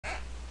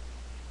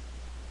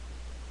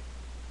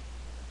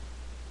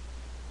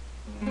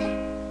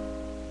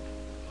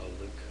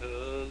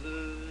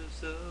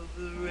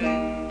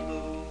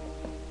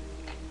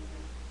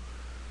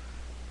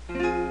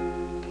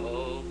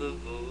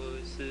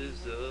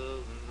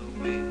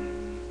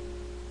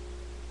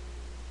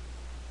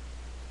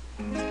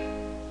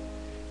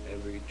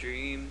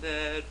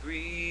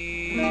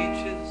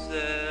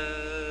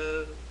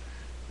that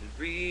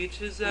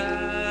reaches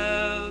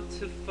out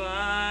to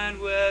find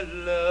where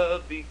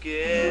love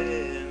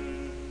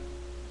began.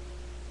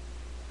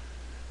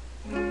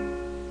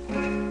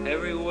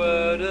 Every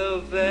word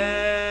of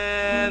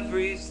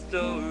every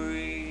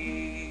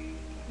story,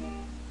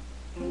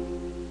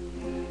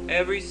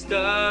 every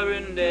star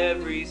and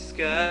every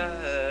sky,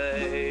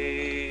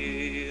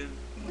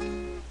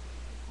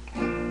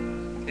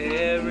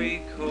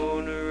 every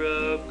corner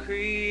of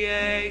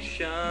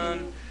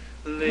creation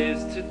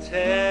lives to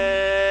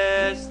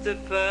testify.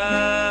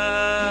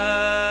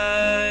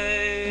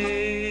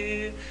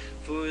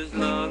 For as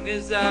long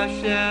as I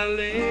shall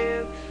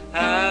live,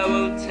 I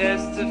will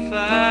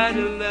testify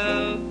to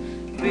love,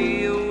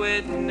 be a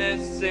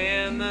witness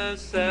in the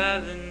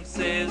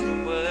silences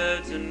when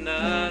words are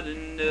not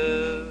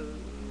enough.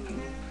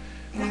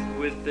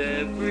 With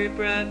every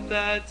breath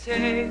I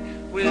take,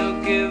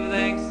 we'll give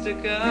thanks to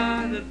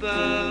God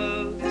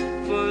above.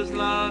 For as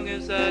long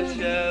as I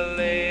shall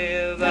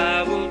live,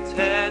 I will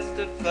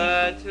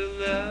testify to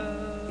love.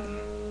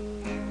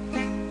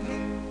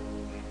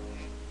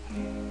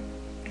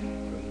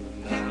 From the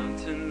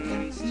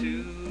mountains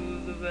to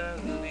the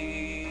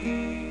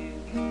valley,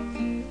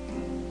 from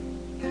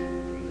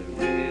the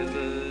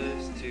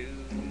rivers to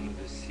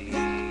the sea,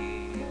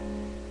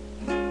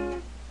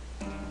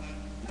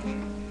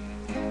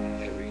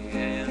 every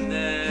hand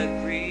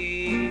that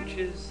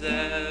reaches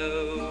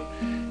out,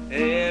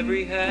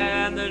 every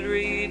hand that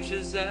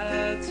reaches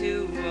out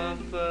to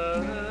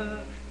offer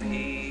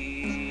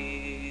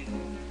peace,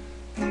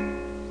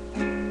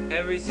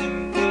 every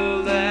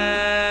simple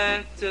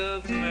act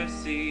of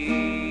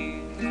mercy,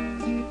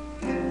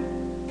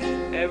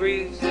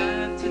 every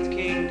slanted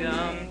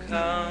kingdom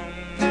come,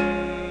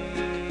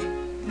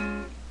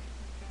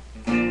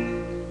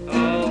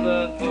 all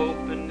the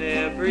hope in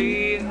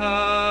every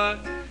heart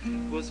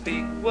will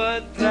speak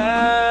what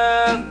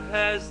love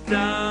has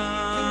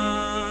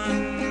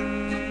done.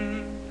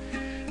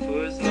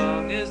 For as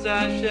long as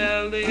I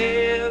shall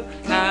live,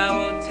 I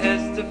will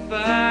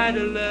testify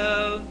to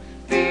love,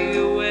 be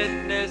a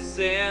witness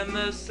in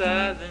the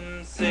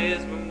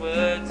silences when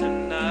words are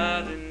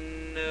not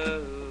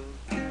enough.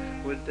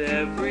 With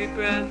every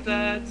breath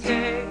I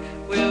take,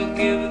 we'll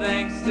give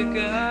thanks to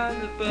God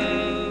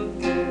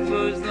above.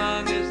 For as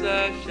long as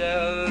I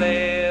shall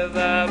live,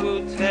 I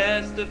will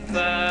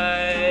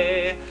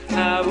testify,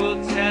 I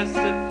will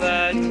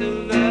testify to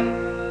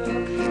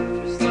love.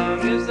 For as long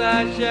as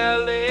I shall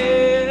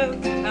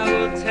live, I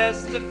will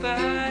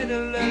testify to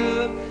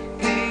love,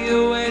 be a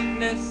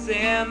witness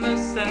in the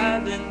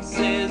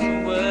silences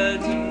when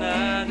words are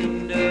not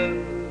enough.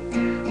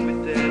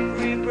 With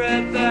every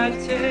breath I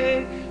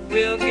take,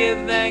 we'll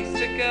give thanks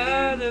to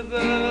God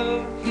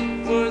above.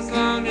 For as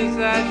long as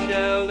I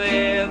shall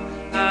live,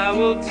 I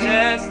will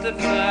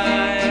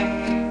testify,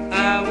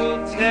 I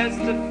will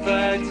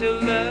testify to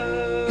love.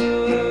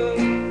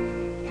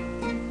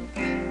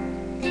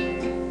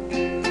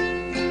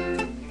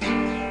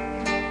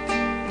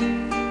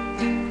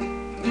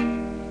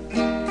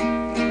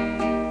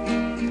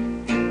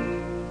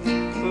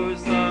 For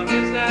as long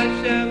as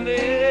I shall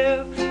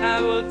live,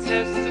 I will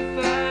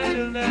testify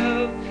to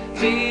love,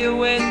 be a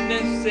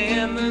witness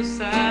in the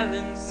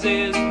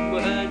silences when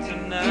words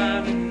are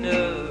not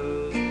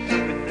enough.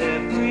 With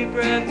every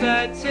breath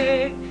I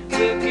take,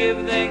 we'll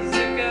give thanks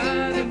to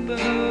God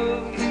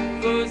above.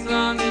 For as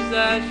long as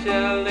I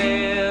shall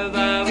live,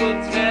 I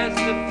will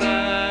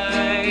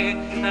testify,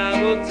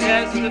 I will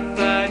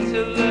testify